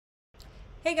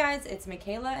Hey guys, it's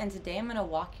Michaela, and today I'm going to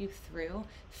walk you through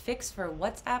fix for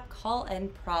WhatsApp call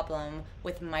end problem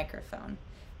with microphone.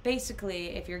 Basically,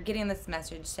 if you're getting this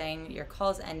message saying your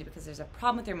call is ended because there's a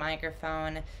problem with your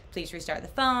microphone, please restart the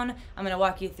phone. I'm going to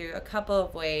walk you through a couple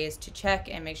of ways to check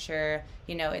and make sure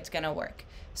you know it's going to work.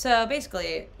 So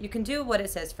basically, you can do what it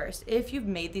says first. If you've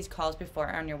made these calls before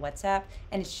on your WhatsApp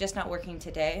and it's just not working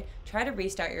today, try to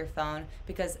restart your phone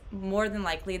because more than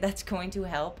likely that's going to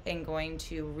help and going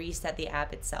to reset the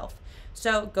app itself.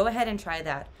 So go ahead and try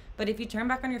that. But if you turn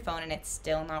back on your phone and it's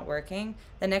still not working,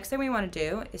 the next thing we want to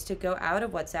do is to go out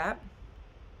of WhatsApp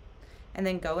and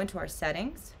then go into our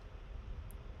settings.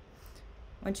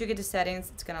 Once you get to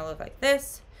settings, it's going to look like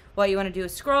this. What you want to do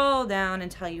is scroll down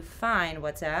until you find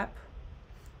WhatsApp.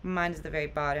 Mine is at the very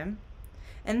bottom.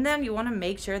 And then you want to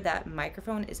make sure that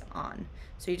microphone is on.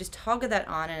 So you just toggle that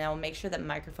on and it will make sure that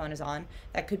microphone is on.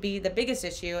 That could be the biggest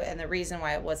issue and the reason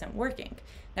why it wasn't working.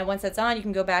 Now once that's on, you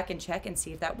can go back and check and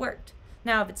see if that worked.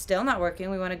 Now if it's still not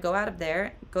working, we want to go out of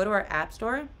there, go to our app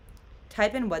store,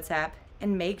 type in WhatsApp,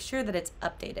 and make sure that it's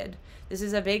updated. This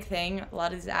is a big thing. A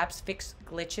lot of these apps fix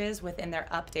glitches within their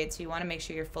updates, so you want to make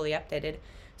sure you're fully updated.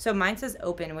 So mine says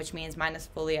open, which means mine is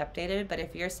fully updated, but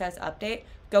if yours says update,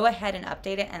 go ahead and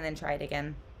update it and then try it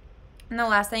again. And the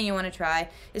last thing you want to try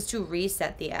is to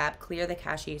reset the app, clear the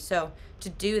cache. So to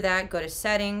do that, go to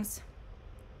settings.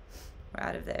 We're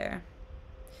out of there.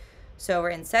 So we're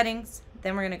in settings,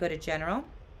 then we're going to go to general,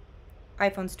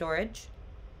 iPhone storage.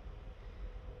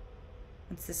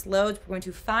 Once this loads, we're going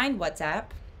to find WhatsApp.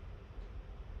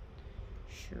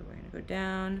 Sure, we're going to go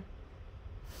down.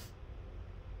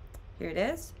 Here it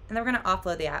is. And then we're going to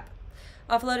offload the app.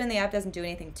 Offloading the app doesn't do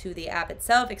anything to the app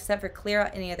itself except for clear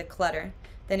out any of the clutter.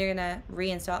 Then you're going to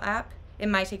reinstall app. It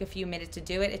might take a few minutes to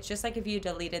do it. It's just like if you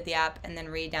deleted the app and then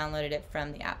re-downloaded it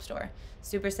from the App Store.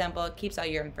 Super simple. It keeps all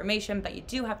your information, but you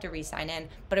do have to re-sign in.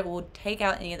 But it will take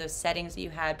out any of those settings that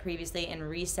you had previously and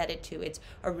reset it to its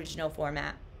original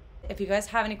format. If you guys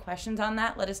have any questions on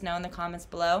that, let us know in the comments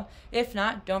below. If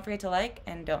not, don't forget to like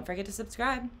and don't forget to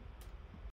subscribe.